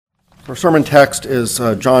Our sermon text is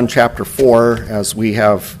John chapter 4, as we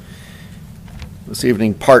have this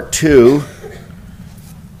evening part 2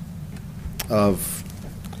 of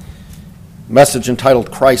a message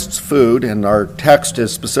entitled Christ's Food, and our text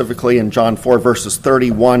is specifically in John 4 verses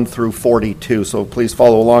 31 through 42. So please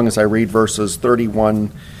follow along as I read verses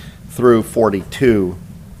 31 through 42.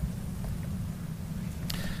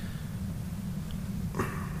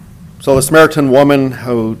 So the Samaritan woman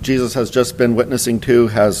who Jesus has just been witnessing to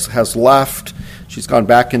has left. She's gone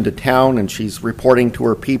back into town, and she's reporting to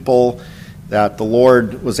her people that the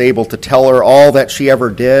Lord was able to tell her all that she ever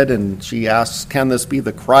did, and she asks, can this be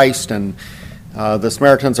the Christ? And the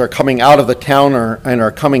Samaritans are coming out of the town and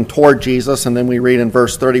are coming toward Jesus, and then we read in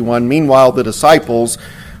verse 31, meanwhile the disciples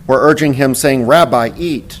were urging him, saying, Rabbi,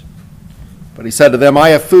 eat. But he said to them, I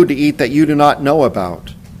have food to eat that you do not know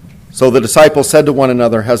about. So the disciples said to one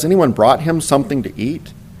another, has anyone brought him something to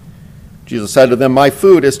eat? Jesus said to them, my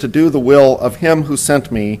food is to do the will of him who sent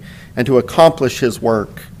me and to accomplish his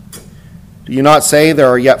work. Do you not say there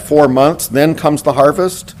are yet 4 months, then comes the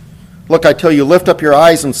harvest? Look, I tell you, lift up your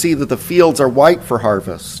eyes and see that the fields are white for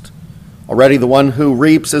harvest. Already the one who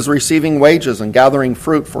reaps is receiving wages and gathering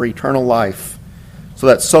fruit for eternal life, so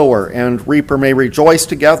that sower and reaper may rejoice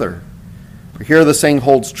together. For here the saying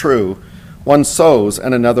holds true, one sows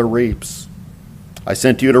and another reaps. I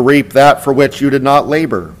sent you to reap that for which you did not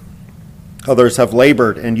labor. Others have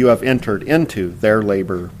labored, and you have entered into their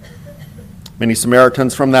labor. Many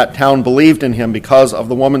Samaritans from that town believed in him because of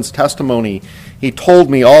the woman's testimony. He told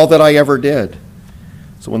me all that I ever did.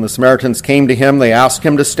 So when the Samaritans came to him, they asked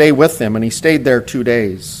him to stay with them, and he stayed there 2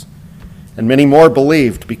 days. And many more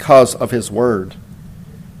believed because of his word.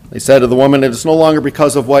 They said to the woman, it is no longer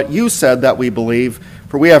because of what you said that we believe,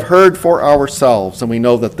 for we have heard for ourselves, and we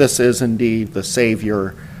know that this is indeed the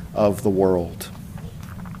Savior of the world.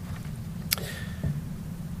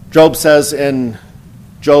 Job says in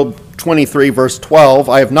Job 23, verse 12,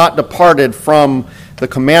 I have not departed from the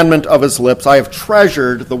commandment of his lips. I have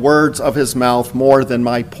treasured the words of his mouth more than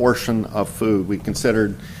my portion of food. We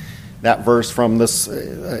considered that verse from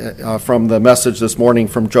the message this morning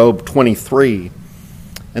from Job 23.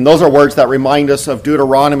 And those are words that remind us of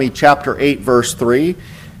Deuteronomy chapter 8, verse 3,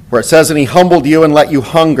 where it says, and he humbled you and let you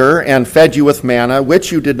hunger and fed you with manna,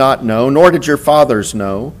 which you did not know, nor did your fathers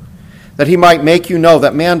know, that he might make you know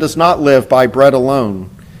that man does not live by bread alone,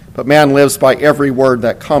 but man lives by every word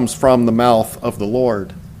that comes from the mouth of the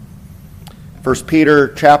Lord. 1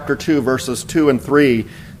 Peter chapter 2, verses 2 and 3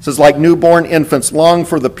 says, like newborn infants, long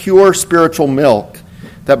for the pure spiritual milk,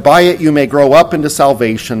 that by it you may grow up into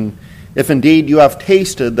salvation, if indeed you have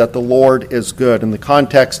tasted that the Lord is good. And the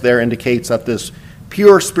context there indicates that this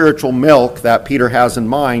pure spiritual milk that Peter has in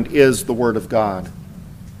mind is the Word of God.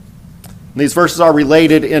 And these verses are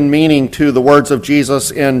related in meaning to the words of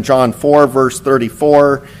Jesus in John 4, verse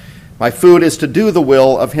 34. My food is to do the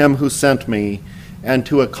will of him who sent me and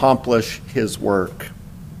to accomplish his work.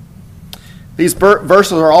 These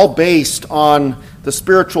verses are all based on the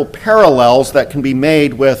spiritual parallels that can be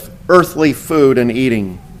made with earthly food and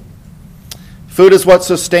eating. Food is what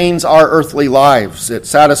sustains our earthly lives. It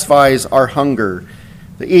satisfies our hunger.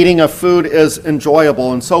 The eating of food is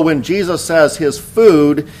enjoyable. And so when Jesus says his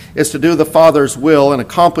food is to do the Father's will and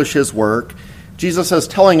accomplish his work, Jesus is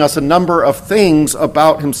telling us a number of things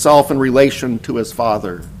about himself in relation to his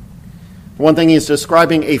Father. For one thing, he's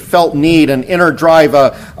describing a felt need, an inner drive,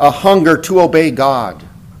 a hunger to obey God.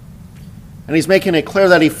 And he's making it clear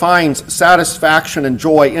that he finds satisfaction and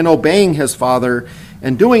joy in obeying his Father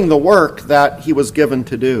and doing the work that he was given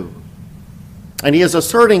to do. And he is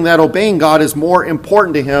asserting that obeying God is more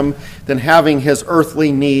important to him than having his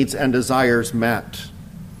earthly needs and desires met.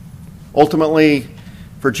 Ultimately,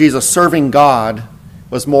 for Jesus, serving God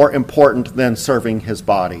was more important than serving his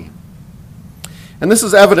body. And this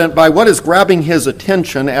is evident by what is grabbing his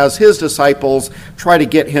attention as his disciples try to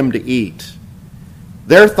get him to eat.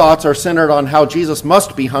 Their thoughts are centered on how Jesus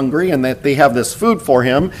must be hungry and that they have this food for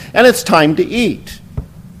him, and it's time to eat.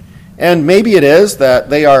 And maybe it is that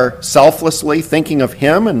they are selflessly thinking of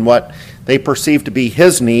him and what they perceive to be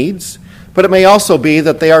his needs, but it may also be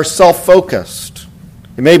that they are self-focused.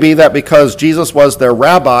 It may be that because Jesus was their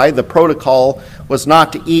rabbi, the protocol was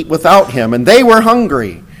not to eat without him, and they were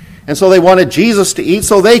hungry, and so they wanted Jesus to eat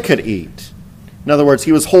so they could eat. In other words,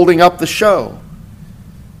 he was holding up the show.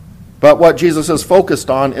 But what Jesus is focused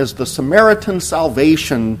on is the Samaritan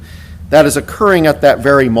salvation that is occurring at that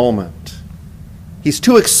very moment. He's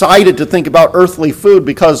too excited to think about earthly food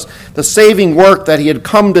because the saving work that he had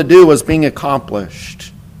come to do was being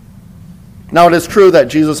accomplished. Now it is true that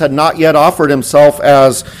Jesus had not yet offered himself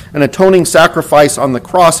as an atoning sacrifice on the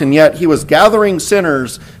cross, and yet he was gathering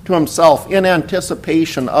sinners to himself in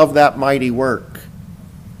anticipation of that mighty work.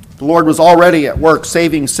 The Lord was already at work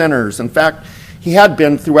saving sinners. In fact, he had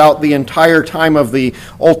been throughout the entire time of the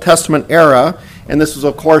Old Testament era, and this was,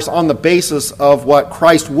 of course, on the basis of what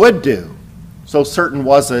Christ would do. So certain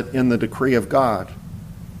was it in the decree of God.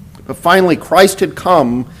 But finally, Christ had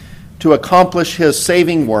come to accomplish his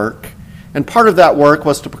saving work, and part of that work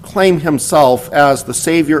was to proclaim himself as the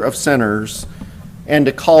Savior of sinners and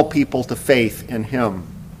to call people to faith in him.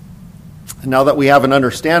 And now that we have an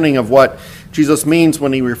understanding of what Jesus means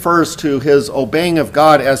when he refers to his obeying of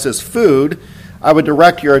God as his food, I would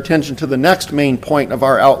direct your attention to the next main point of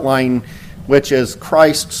our outline, which is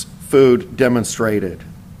Christ's food demonstrated.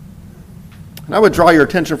 And I would draw your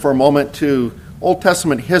attention for a moment to Old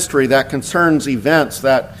Testament history that concerns events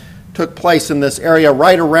that took place in this area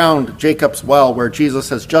right around Jacob's well, where Jesus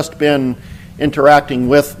has just been interacting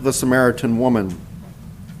with the Samaritan woman.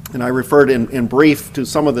 And I referred in brief to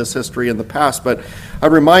some of this history in the past, but I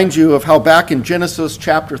remind you of how back in Genesis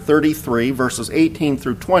chapter 33, verses 18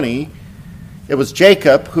 through 20, it was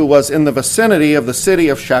Jacob who was in the vicinity of the city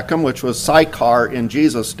of Shechem, which was Sychar in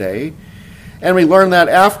Jesus' day. And we learn that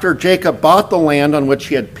after Jacob bought the land on which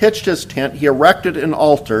he had pitched his tent, he erected an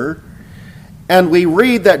altar. And we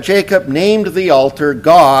read that Jacob named the altar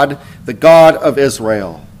God, the God of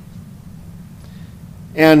Israel.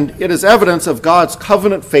 And it is evidence of God's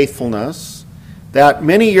covenant faithfulness that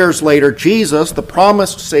many years later, Jesus, the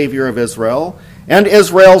promised Savior of Israel, and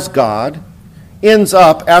Israel's God, ends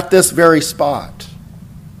up at this very spot.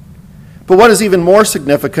 But what is even more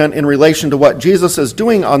significant in relation to what Jesus is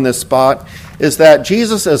doing on this spot is that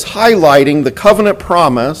Jesus is highlighting the covenant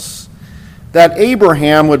promise that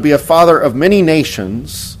Abraham would be a father of many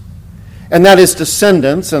nations, and that his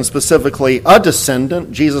descendants, and specifically a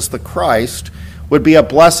descendant, Jesus the Christ, would be a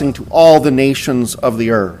blessing to all the nations of the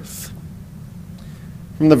earth.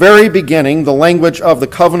 From the very beginning, the language of the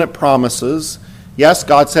covenant promises, yes,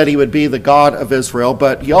 God said he would be the God of Israel,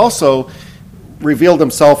 but he also revealed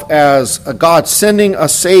himself as a God sending a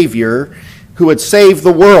Savior who would save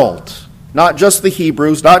the world, not just the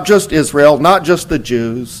Hebrews, not just Israel, not just the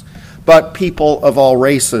Jews, but people of all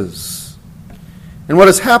races. And what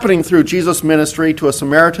is happening through Jesus' ministry to a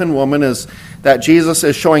Samaritan woman is that Jesus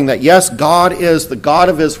is showing that, yes, God is the God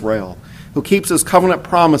of Israel, who keeps his covenant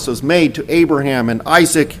promises made to Abraham and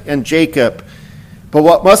Isaac and Jacob. But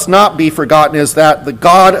what must not be forgotten is that the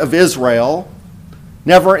God of Israel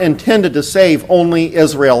never intended to save only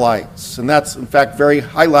Israelites. And that's, in fact, very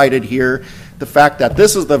highlighted here, the fact that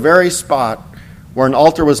this is the very spot where an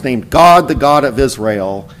altar was named God, the God of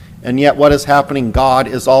Israel. And yet what is happening, God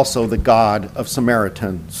is also the God of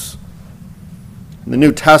Samaritans. In the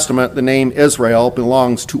New Testament, the name Israel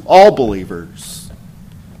belongs to all believers,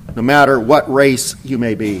 no matter what race you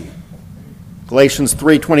may be. Galatians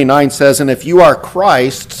 3:29 says, "And if you are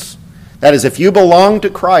Christ's," that is, if you belong to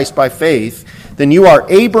Christ by faith, "then you are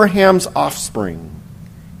Abraham's offspring,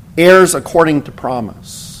 heirs according to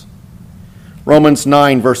promise." Romans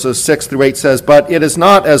 9, verses 6 through 8 says, "But it is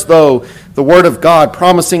not as though the word of God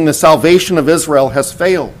promising the salvation of Israel has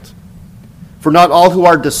failed. For not all who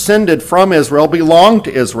are descended from Israel belong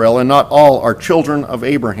to Israel, and not all are children of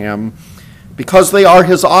Abraham, because they are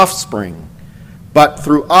his offspring. But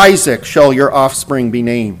through Isaac shall your offspring be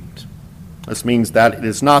named." This means that it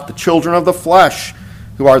is not the children of the flesh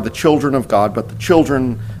who are the children of God, but the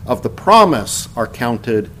children of the promise are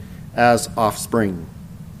counted as offspring.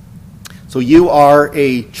 So you are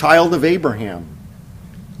a child of Abraham.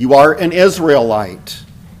 You are an Israelite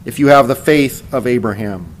if you have the faith of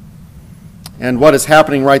Abraham. And what is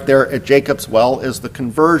happening right there at Jacob's well is the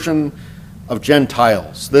conversion of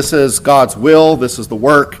Gentiles. This is God's will. This is the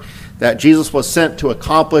work that Jesus was sent to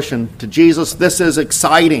accomplish. And to Jesus, this is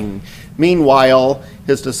exciting. Meanwhile,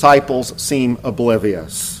 his disciples seem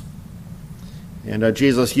oblivious. And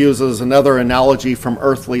Jesus uses another analogy from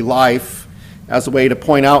earthly life as a way to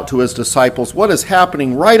point out to his disciples what is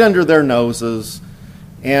happening right under their noses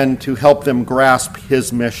and to help them grasp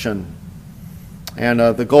his mission. And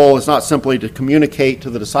the goal is not simply to communicate to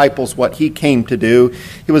the disciples what he came to do.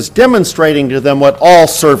 He was demonstrating to them what all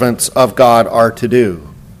servants of God are to do.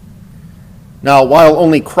 Now, while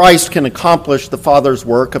only Christ can accomplish the Father's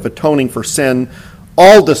work of atoning for sin,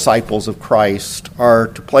 all disciples of Christ are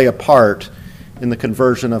to play a part in the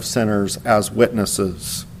conversion of sinners as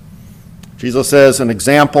witnesses. Jesus is an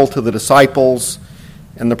example to the disciples,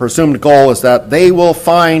 and the presumed goal is that they will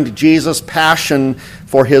find Jesus' passion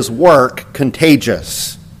for his work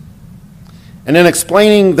contagious. And in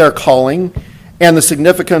explaining their calling and the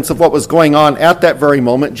significance of what was going on at that very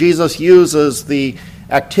moment, Jesus uses the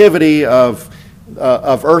activity of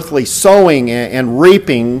earthly sowing and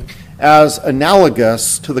reaping as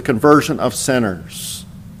analogous to the conversion of sinners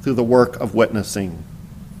through the work of witnessing.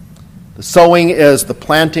 The sowing is the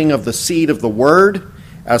planting of the seed of the Word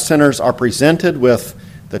as sinners are presented with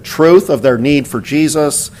the truth of their need for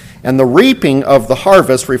Jesus, and the reaping of the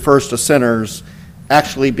harvest refers to sinners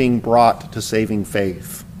actually being brought to saving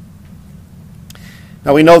faith.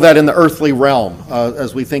 Now we know that in the earthly realm,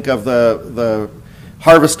 as we think of the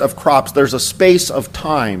harvest of crops, there's a space of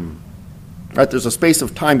time, right? There's a space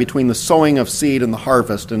of time between the sowing of seed and the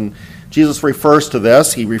harvest, and Jesus refers to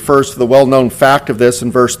this. He refers to the well-known fact of this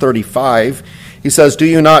in verse 35. He says, "Do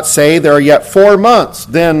you not say, there are yet 4 months,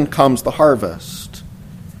 then comes the harvest?"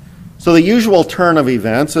 So the usual turn of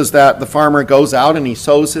events is that the farmer goes out and he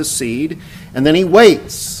sows his seed, and then he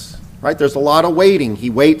waits, right? There's a lot of waiting. He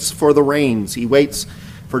waits for the rains. He waits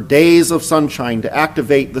for days of sunshine to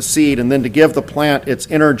activate the seed and then to give the plant its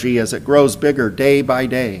energy as it grows bigger day by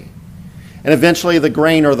day. And eventually the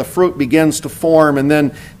grain or the fruit begins to form, and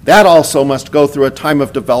then that also must go through a time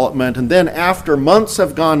of development. And then after months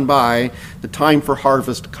have gone by, the time for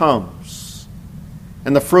harvest comes.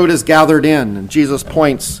 And the fruit is gathered in. And Jesus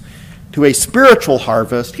points to a spiritual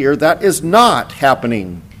harvest here that is not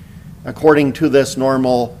happening according to this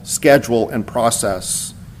normal schedule and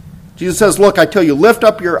process. Jesus says, "Look, I tell you, lift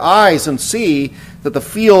up your eyes and see that the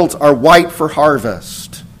fields are white for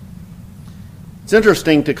harvest." It's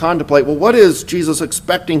interesting to contemplate, well, what is Jesus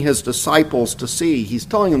expecting his disciples to see? He's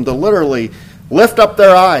telling them to literally lift up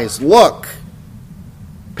their eyes, look,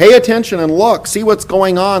 pay attention and look, see what's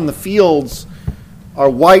going on. The fields are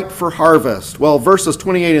white for harvest. Well, verses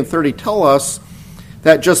 28 and 30 tell us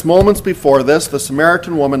that just moments before this, the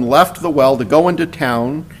Samaritan woman left the well to go into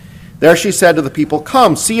town. There she said to the people,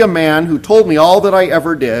 "Come, see a man who told me all that I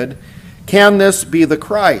ever did. Can this be the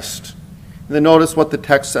Christ?" And then notice what the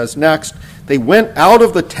text says next. They went out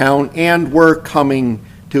of the town and were coming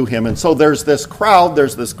to him. And so there's this crowd,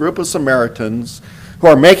 there's this group of Samaritans who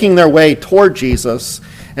are making their way toward Jesus.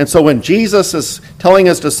 And so when Jesus is telling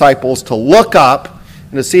his disciples to look up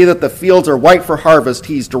and to see that the fields are white for harvest,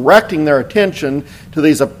 he's directing their attention to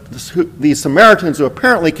these Samaritans who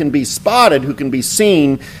apparently can be spotted, who can be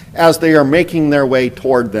seen as they are making their way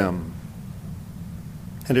toward them.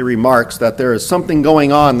 And he remarks that there is something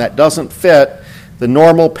going on that doesn't fit the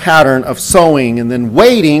normal pattern of sowing and then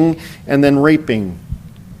waiting and then reaping.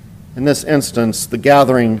 In this instance, the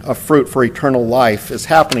gathering of fruit for eternal life is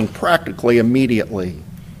happening practically immediately.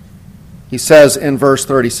 He says in verse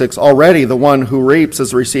 36, "Already the one who reaps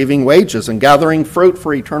is receiving wages and gathering fruit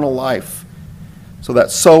for eternal life, so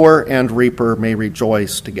that sower and reaper may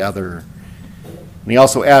rejoice together." And he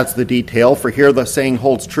also adds the detail, "For here the saying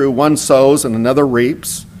holds true, one sows and another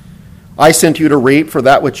reaps. I sent you to reap for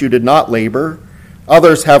that which you did not labor.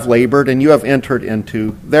 Others have labored, and you have entered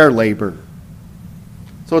into their labor."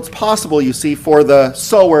 So it's possible, you see, for the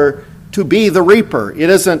sower to be the reaper. It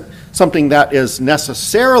isn't something that is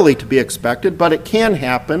necessarily to be expected, but it can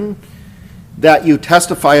happen that you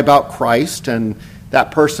testify about Christ and that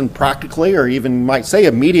person practically, or even you might say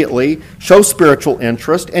immediately, shows spiritual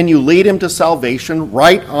interest, and you lead him to salvation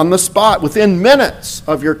right on the spot, within minutes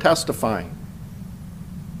of your testifying.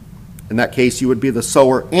 In that case, you would be the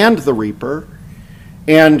sower and the reaper,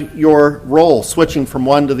 and your role, switching from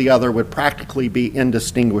one to the other, would practically be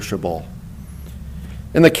indistinguishable.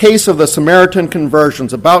 In the case of the Samaritan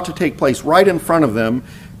conversions about to take place right in front of them,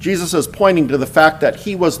 Jesus is pointing to the fact that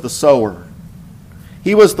he was the sower.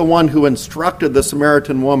 He was the one who instructed the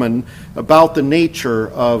Samaritan woman about the nature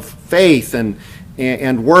of faith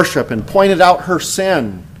and worship, and pointed out her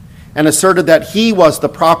sin and asserted that he was the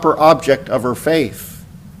proper object of her faith.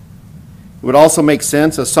 It would also make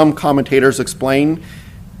sense, as some commentators explain,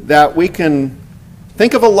 that we can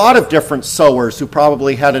think of a lot of different sowers who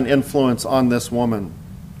probably had an influence on this woman.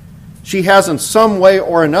 She has in some way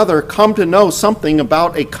or another come to know something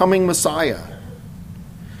about a coming Messiah.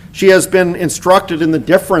 She has been instructed in the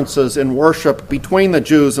differences in worship between the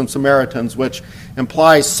Jews and Samaritans, which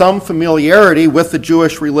implies some familiarity with the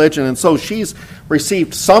Jewish religion. And so she's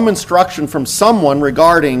received some instruction from someone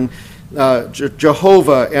regarding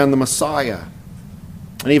Jehovah and the Messiah.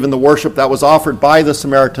 And even the worship that was offered by the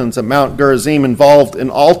Samaritans at Mount Gerizim involved an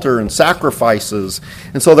altar and sacrifices.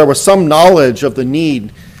 And so there was some knowledge of the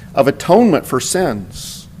need of atonement for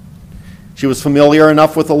sins. She was familiar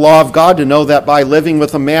enough with the law of God to know that by living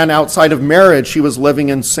with a man outside of marriage, she was living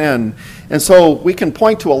in sin. And so we can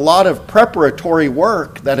point to a lot of preparatory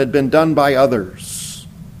work that had been done by others.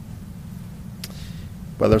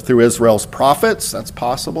 Whether through Israel's prophets, that's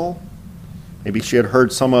possible. Maybe she had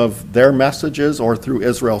heard some of their messages or through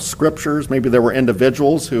Israel's scriptures. Maybe there were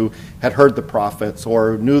individuals who had heard the prophets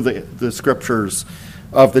or knew the scriptures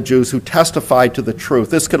of the Jews who testified to the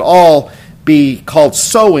truth. This could all be called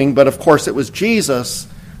sowing, but of course it was Jesus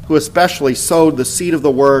who especially sowed the seed of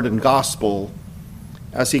the word and gospel,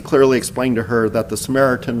 as he clearly explained to her that the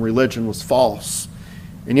Samaritan religion was false.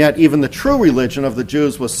 And yet even the true religion of the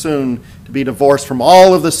Jews was soon to be divorced from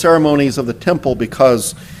all of the ceremonies of the temple,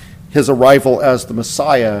 because his arrival as the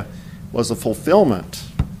Messiah was a fulfillment.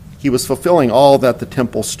 He was fulfilling all that the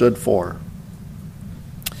temple stood for.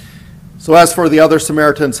 So as for the other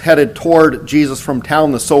Samaritans headed toward Jesus from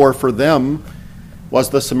town, the sower for them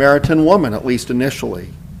was the Samaritan woman, at least initially.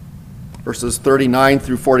 Verses 39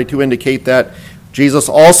 through 42 indicate that Jesus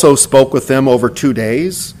also spoke with them over 2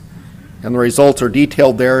 days, and the results are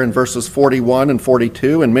detailed there in verses 41 and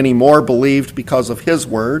 42, and many more believed because of his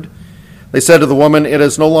word. They said to the woman, "It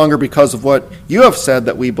is no longer because of what you have said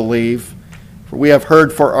that we believe, for we have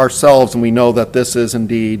heard for ourselves, and we know that this is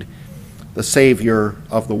indeed the Savior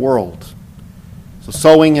of the world." So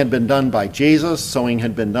sowing had been done by Jesus. Sowing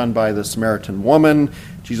had been done by the Samaritan woman.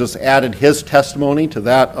 Jesus added his testimony to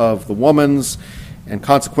that of the woman's, and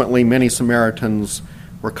consequently many Samaritans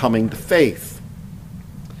were coming to faith.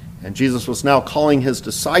 And Jesus was now calling his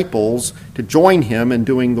disciples to join him in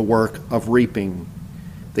doing the work of reaping.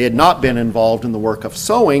 They had not been involved in the work of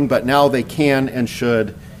sowing, but now they can and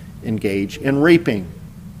should engage in reaping.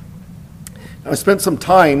 Now, I spent some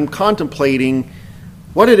time contemplating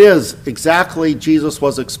what it is exactly Jesus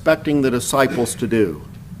was expecting the disciples to do.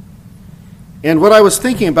 And what I was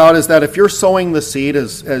thinking about is that if you're sowing the seed,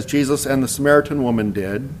 as Jesus and the Samaritan woman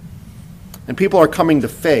did, and people are coming to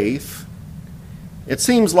faith, it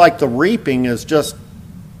seems like the reaping is just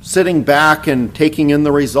sitting back and taking in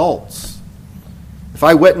the results. If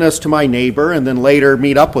I witness to my neighbor and then later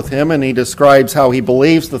meet up with him and he describes how he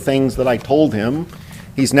believes the things that I told him,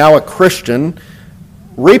 he's now a Christian,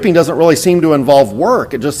 reaping doesn't really seem to involve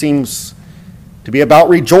work. It just seems to be about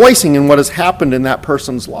rejoicing in what has happened in that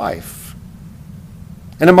person's life.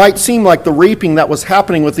 And it might seem like the reaping that was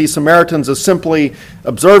happening with these Samaritans is simply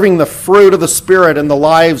observing the fruit of the Spirit in the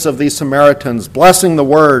lives of these Samaritans, blessing the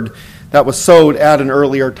word that was sowed at an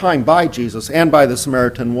earlier time by Jesus and by the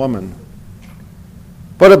Samaritan woman.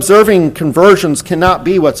 But observing conversions cannot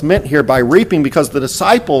be what's meant here by reaping, because the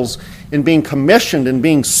disciples, in being commissioned and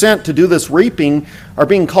being sent to do this reaping, are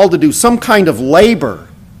being called to do some kind of labor.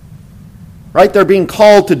 Right? They're being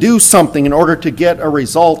called to do something in order to get a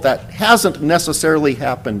result that hasn't necessarily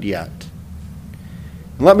happened yet.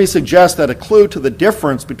 And let me suggest that a clue to the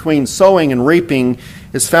difference between sowing and reaping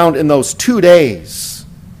is found in those 2 days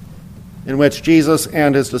in which Jesus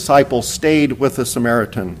and his disciples stayed with the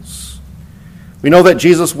Samaritans. We know that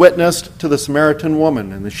Jesus witnessed to the Samaritan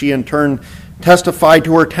woman, and that she in turn testified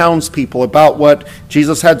to her townspeople about what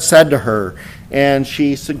Jesus had said to her. And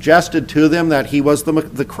she suggested to them that he was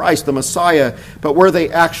the Christ, the Messiah. But were they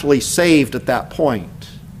actually saved at that point?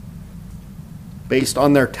 Based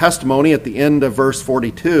on their testimony at the end of verse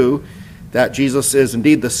 42, that Jesus is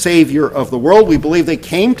indeed the Savior of the world, we believe they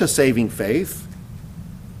came to saving faith.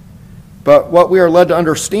 But what we are led to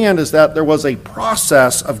understand is that there was a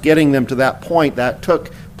process of getting them to that point that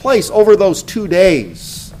took place over those 2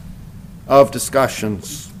 days of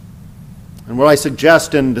discussions. And what I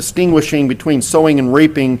suggest in distinguishing between sowing and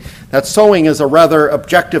reaping, that sowing is a rather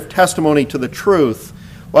objective testimony to the truth,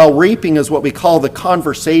 while reaping is what we call the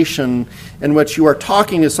conversation, in which you are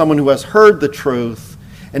talking to someone who has heard the truth,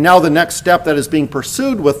 and now the next step that is being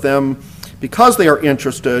pursued with them, because they are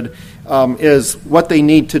interested, is what they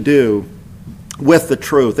need to do with the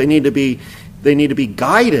truth. They need to be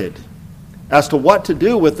guided as to what to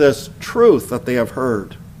do with this truth that they have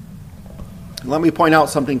heard. Let me point out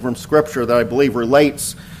something from Scripture that I believe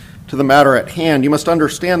relates to the matter at hand. You must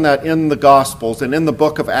understand that in the Gospels and in the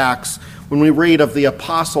book of Acts, when we read of the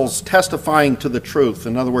apostles testifying to the truth,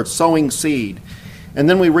 in other words, sowing seed, and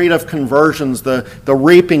then we read of conversions, the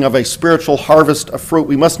reaping of a spiritual harvest of fruit,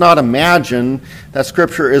 we must not imagine that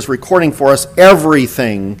Scripture is recording for us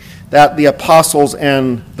everything that the apostles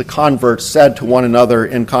and the converts said to one another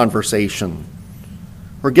in conversation.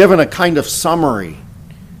 We're given a kind of summary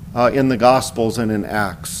in the Gospels and in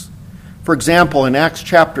Acts. For example, in Acts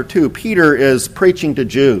chapter 2, Peter is preaching to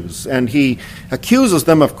Jews, and he accuses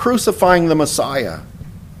them of crucifying the Messiah.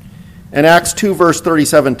 And Acts 2 verse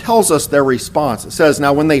 37 tells us their response. It says,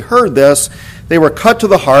 "Now when they heard this, they were cut to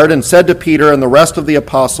the heart and said to Peter and the rest of the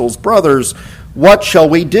apostles, 'Brothers, what shall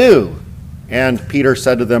we do?' And Peter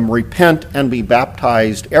said to them, 'Repent and be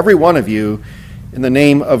baptized, every one of you, in the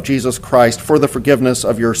name of Jesus Christ, for the forgiveness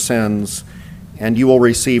of your sins, and you will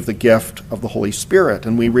receive the gift of the Holy Spirit.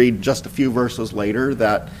 And we read just a few verses later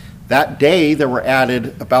that that day there were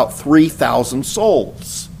added about 3,000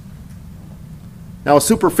 souls. Now, a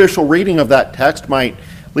superficial reading of that text might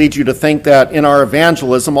lead you to think that in our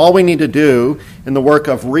evangelism, all we need to do in the work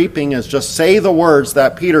of reaping is just say the words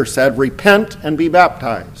that Peter said, repent and be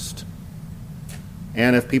baptized.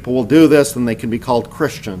 And if people will do this, then they can be called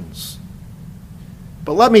Christians.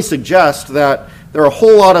 But let me suggest that there are a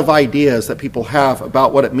whole lot of ideas that people have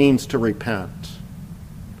about what it means to repent.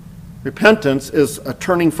 Repentance is a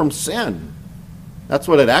turning from sin. That's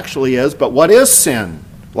what it actually is. But what is sin?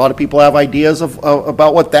 A lot of people have ideas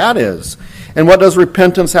about what that is. And what does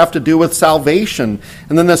repentance have to do with salvation?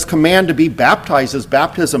 And then this command to be baptized, is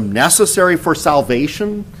baptism necessary for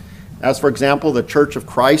salvation? As, for example, the Church of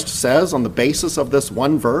Christ says on the basis of this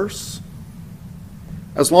one verse.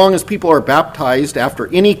 As long as people are baptized after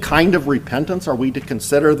any kind of repentance, are we to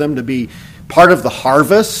consider them to be part of the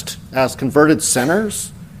harvest as converted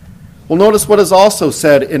sinners? Well, notice what is also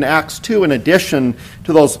said in Acts 2 in addition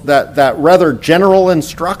to that rather general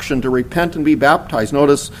instruction to repent and be baptized.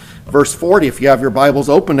 Notice verse 40, if you have your Bibles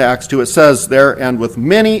open to Acts 2, it says there, and with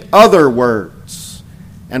many other words,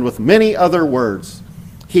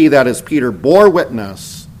 he, that is Peter, bore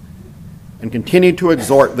witness and continued to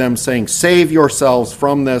exhort them, saying, save yourselves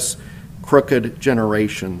from this crooked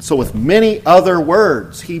generation. So with many other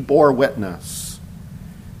words, he bore witness.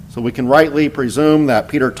 So we can rightly presume that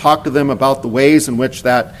Peter talked to them about the ways in which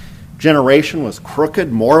that generation was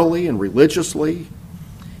crooked morally and religiously.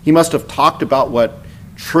 He must have talked about what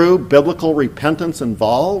true biblical repentance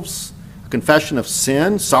involves: a confession of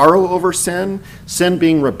sin, sorrow over sin, sin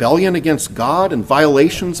being rebellion against God and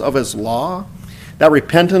violations of his law. That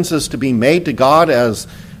repentance is to be made to God as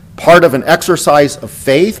part of an exercise of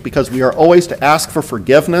faith, because we are always to ask for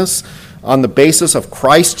forgiveness on the basis of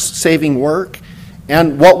Christ's saving work.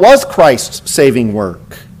 And what was Christ's saving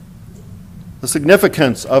work? The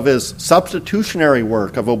significance of his substitutionary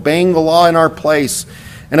work, of obeying the law in our place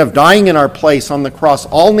and of dying in our place on the cross,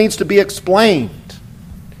 all needs to be explained.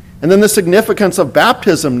 And then the significance of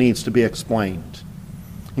baptism needs to be explained.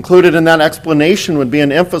 Included in that explanation would be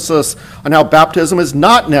an emphasis on how baptism is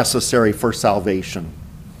not necessary for salvation,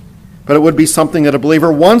 but it would be something that a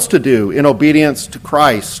believer wants to do in obedience to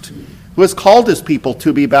Christ, who has called his people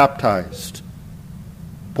to be baptized.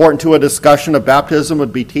 Important to a discussion of baptism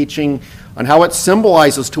would be teaching on how it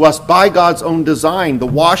symbolizes to us by God's own design the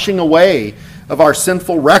washing away of our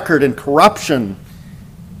sinful record and corruption,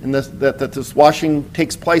 and that this washing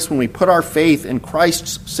takes place when we put our faith in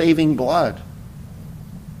Christ's saving blood.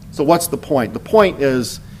 So what's the point? The point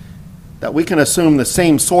is that we can assume the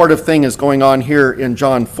same sort of thing is going on here in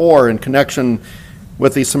John 4 in connection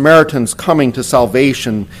with the Samaritans coming to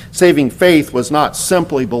salvation. Saving faith was not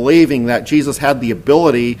simply believing that Jesus had the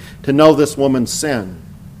ability to know this woman's sin.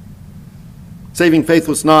 Saving faith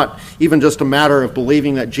was not even just a matter of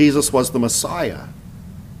believing that Jesus was the Messiah.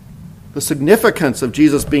 The significance of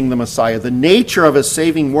Jesus being the Messiah, the nature of his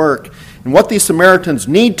saving work, and what these Samaritans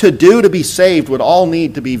need to do to be saved would all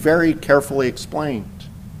need to be very carefully explained.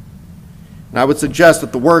 And I would suggest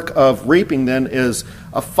that the work of reaping then is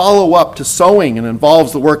a follow-up to sowing and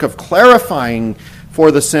involves the work of clarifying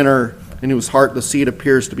for the sinner in whose heart the seed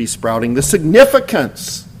appears to be sprouting the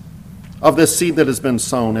significance of this seed that has been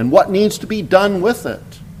sown and what needs to be done with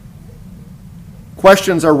it.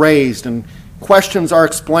 Questions are raised and questions are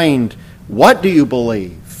explained. What do you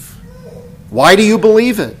believe? Why do you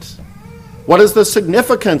believe it? What is the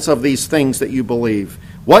significance of these things that you believe?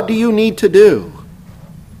 What do you need to do?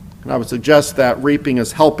 And I would suggest that reaping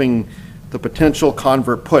is helping the potential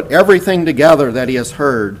convert put everything together that he has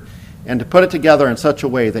heard, and to put it together in such a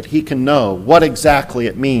way that he can know what exactly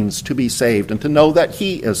it means to be saved and to know that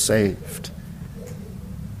he is saved.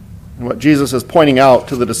 And what Jesus is pointing out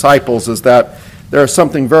to the disciples is that there is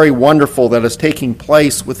something very wonderful that is taking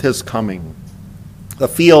place with his coming. The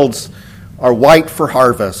fields are white for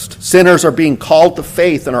harvest. Sinners are being called to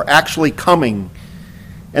faith and are actually coming.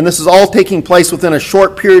 And this is all taking place within a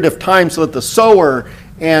short period of time so that the sower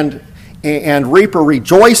and reaper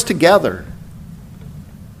rejoice together.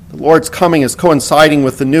 The Lord's coming is coinciding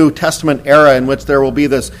with the New Testament era in which there will be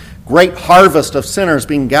this great harvest of sinners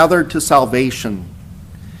being gathered to salvation.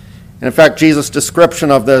 And in fact, Jesus' description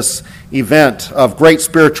of this event of great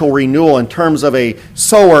spiritual renewal in terms of a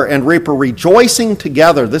sower and reaper rejoicing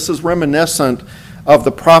together, this is reminiscent of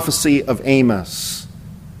the prophecy of Amos.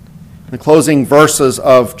 In the closing verses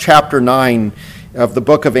of chapter 9 of the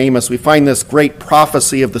book of Amos, we find this great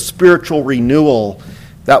prophecy of the spiritual renewal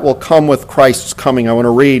that will come with Christ's coming. I want to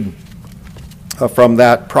read from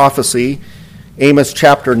that prophecy, Amos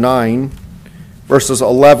chapter 9, verses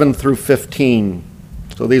 11 through 15.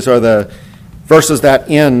 So these are the verses that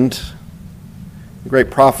end the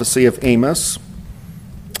great prophecy of Amos.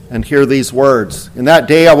 And hear these words. In that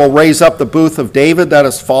day I will raise up the booth of David that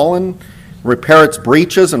has fallen, repair its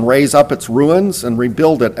breaches, and raise up its ruins, and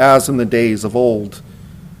rebuild it as in the days of old,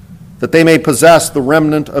 that they may possess the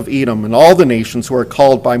remnant of Edom and all the nations who are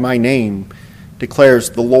called by my name, declares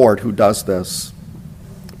the Lord who does this.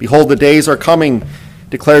 Behold, the days are coming,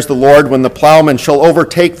 declares the Lord, when the plowman shall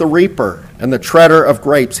overtake the reaper and the treader of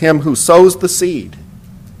grapes, him who sows the seed.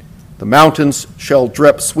 The mountains shall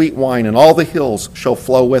drip sweet wine, and all the hills shall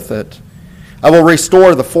flow with it. I will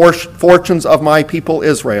restore the fortunes of my people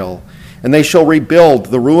Israel, and they shall rebuild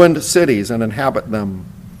the ruined cities and inhabit them.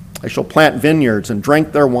 I shall plant vineyards and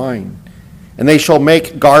drink their wine, and they shall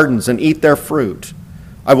make gardens and eat their fruit.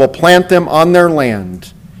 I will plant them on their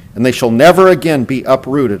land, and they shall never again be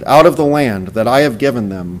uprooted out of the land that I have given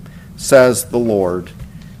them, says the Lord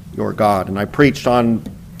your God. And I preached on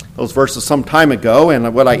those verses some time ago,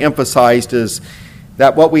 and what I emphasized is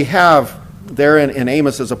that what we have there in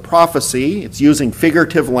Amos is a prophecy. It's using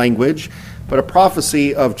figurative language, but a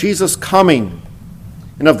prophecy of Jesus coming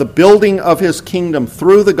and of the building of his kingdom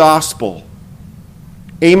through the gospel.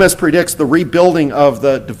 Amos predicts the rebuilding of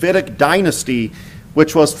the Davidic dynasty,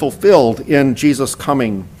 which was fulfilled in Jesus'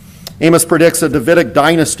 coming. Amos predicts a Davidic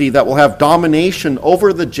dynasty that will have domination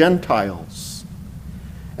over the Gentiles.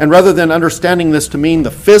 And rather than understanding this to mean the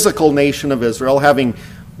physical nation of Israel having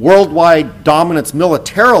worldwide dominance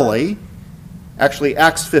militarily, actually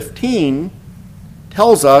Acts 15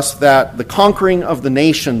 tells us that the conquering of the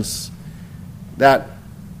nations that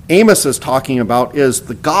Amos is talking about is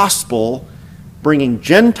the gospel bringing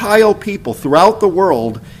Gentile people throughout the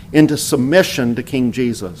world into submission to King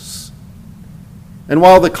Jesus. And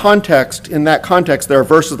while in that context, there are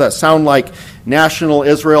verses that sound like national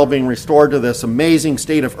Israel being restored to this amazing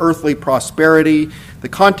state of earthly prosperity, the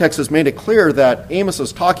context has made it clear that Amos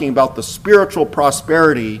is talking about the spiritual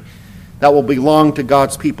prosperity that will belong to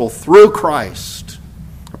God's people through Christ.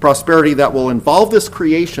 A prosperity that will involve this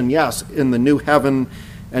creation, yes, in the new heaven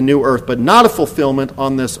and new earth, but not a fulfillment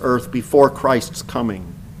on this earth before Christ's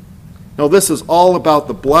coming. No, this is all about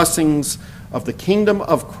the blessings of the kingdom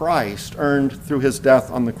of Christ earned through his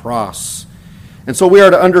death on the cross. And so we are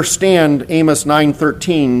to understand Amos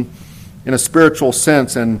 9:13 in a spiritual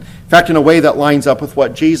sense, and in fact in a way that lines up with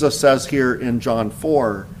what Jesus says here in John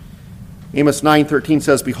 4. Amos 9:13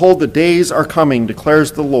 says, Behold, the days are coming,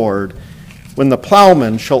 declares the Lord, when the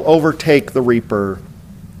plowman shall overtake the reaper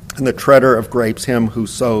and the treader of grapes, him who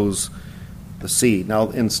sows the seed. Now,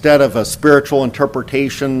 instead of a spiritual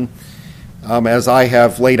interpretation, as I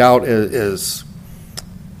have laid out, is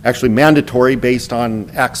actually mandatory based on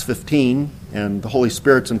Acts 15 and the Holy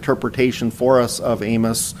Spirit's interpretation for us of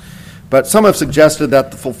Amos. But some have suggested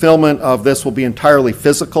that the fulfillment of this will be entirely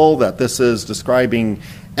physical, that this is describing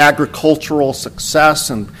agricultural success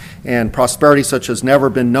and prosperity such as never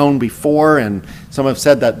been known before. And some have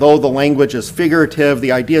said that though the language is figurative,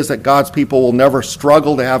 the idea is that God's people will never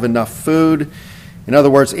struggle to have enough food. In other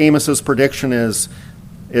words, Amos's prediction is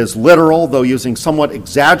literal, though using somewhat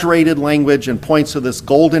exaggerated language, and points to this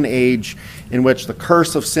golden age in which the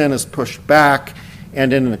curse of sin is pushed back,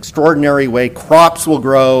 and in an extraordinary way, crops will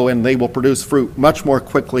grow and they will produce fruit much more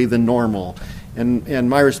quickly than normal. And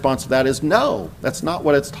my response to that is no, that's not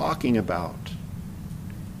what it's talking about.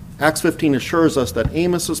 Acts 15 assures us that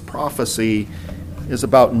Amos's prophecy is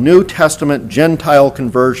about New Testament Gentile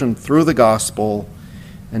conversion through the gospel,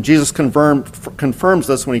 and Jesus confirms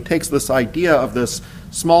this when he takes this idea of this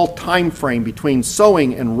small time frame between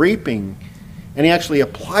sowing and reaping, and he actually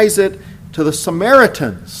applies it to the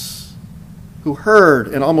Samaritans who heard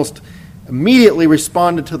and almost immediately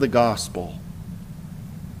responded to the gospel.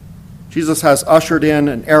 Jesus has ushered in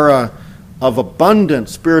an era of abundant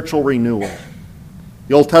spiritual renewal.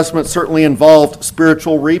 The Old Testament certainly involved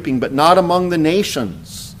spiritual reaping, but not among the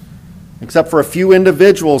nations, except for a few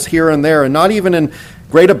individuals here and there, and not even in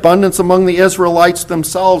great abundance among the Israelites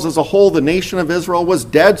themselves. As a whole, the nation of Israel was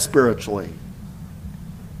dead spiritually.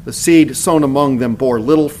 The seed sown among them bore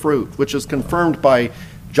little fruit, which is confirmed by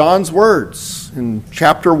John's words in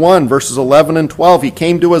chapter 1, verses 11 and 12. He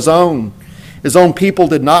came to his own. His own people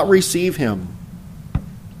did not receive him.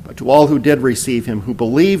 But to all who did receive him, who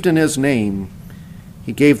believed in his name,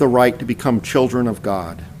 he gave the right to become children of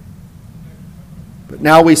God. But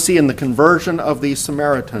now we see in the conversion of these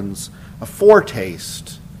Samaritans a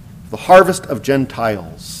foretaste of the harvest of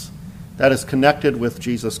Gentiles that is connected with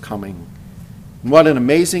Jesus' coming. And what an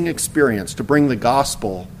amazing experience to bring the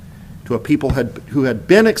gospel to a people who had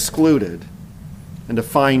been excluded and to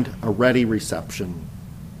find a ready reception.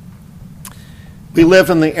 We live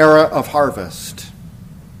in the era of harvest,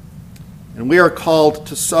 and we are called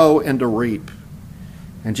to sow and to reap.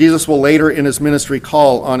 And Jesus will later in his ministry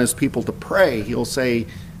call on his people to pray. He'll say,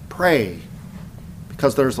 pray,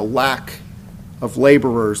 because there's a lack of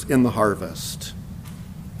laborers in the harvest.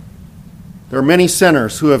 There are many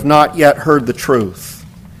sinners who have not yet heard the truth.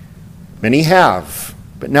 Many have,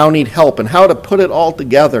 but now need help in how to put it all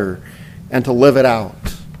together and to live it out.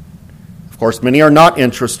 Of course, many are not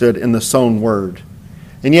interested in the sown word.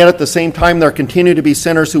 And yet at the same time, there continue to be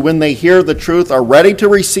sinners who, when they hear the truth, are ready to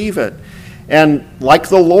receive it. And like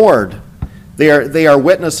the Lord, they are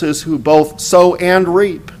witnesses who both sow and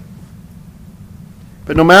reap.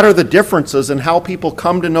 But no matter the differences in how people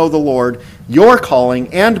come to know the Lord, your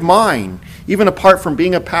calling and mine, even apart from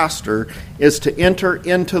being a pastor, is to enter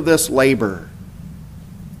into this labor.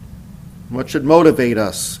 What should motivate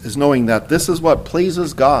us is knowing that this is what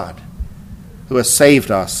pleases God, who has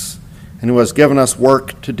saved us and who has given us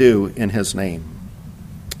work to do in his name.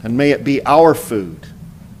 And may it be our food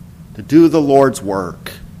to do the Lord's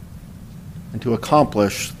work and to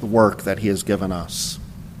accomplish the work that he has given us.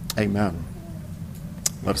 Amen.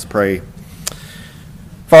 Let us pray.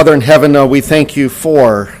 Father in heaven, we thank you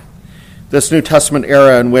for this New Testament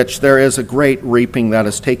era in which there is a great reaping that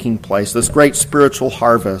is taking place, this great spiritual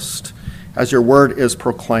harvest as your word is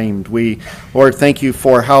proclaimed. We, Lord, thank you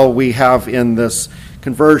for how we have in this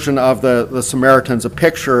conversion of the Samaritans a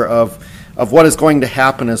picture of what is going to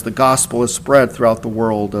happen as the gospel is spread throughout the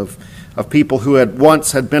world, of people who had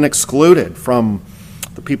once been excluded from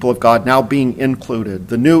the people of God now being included,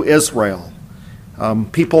 the new Israel,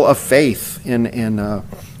 people of faith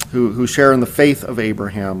who share in the faith of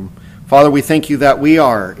Abraham. Father, we thank you that we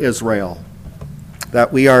are Israel,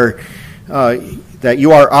 that we are that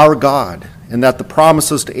you are our God, and that the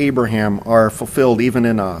promises to Abraham are fulfilled even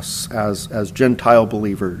in us as Gentile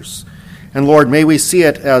believers. And Lord, may we see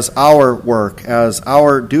it as our work, as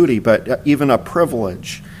our duty, but even a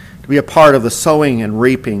privilege to be a part of the sowing and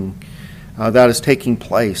reaping that is taking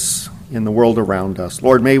place in the world around us.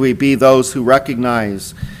 Lord, may we be those who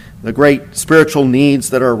recognize the great spiritual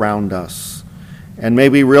needs that are around us. And may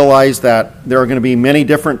we realize that there are going to be many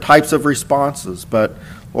different types of responses, but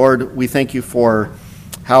Lord, we thank you for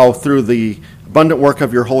how through the abundant work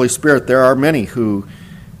of your Holy Spirit, there are many who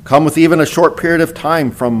come with even a short period of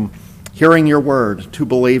time from hearing your word to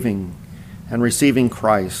believing and receiving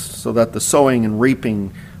Christ, so that the sowing and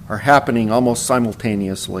reaping are happening almost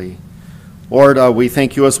simultaneously. Lord, we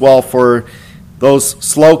thank you as well for those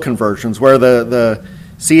slow conversions where the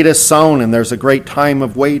seed is sown and there's a great time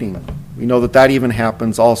of waiting. We know that even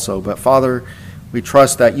happens also. But Father, we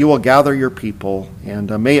trust that you will gather your people,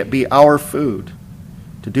 and may it be our food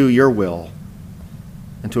to do your will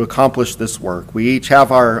and to accomplish this work. We each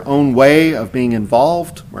have our own way of being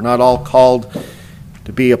involved. We're not all called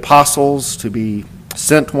to be apostles, to be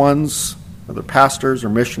sent ones, whether pastors or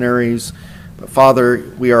missionaries. But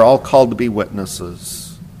Father, we are all called to be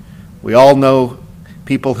witnesses. We all know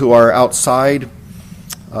people who are outside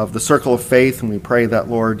of the circle of faith, and we pray that,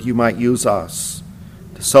 Lord, you might use us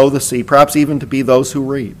to sow the seed, perhaps even to be those who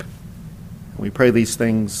reap. And we pray these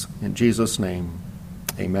things in Jesus' name.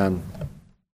 Amen.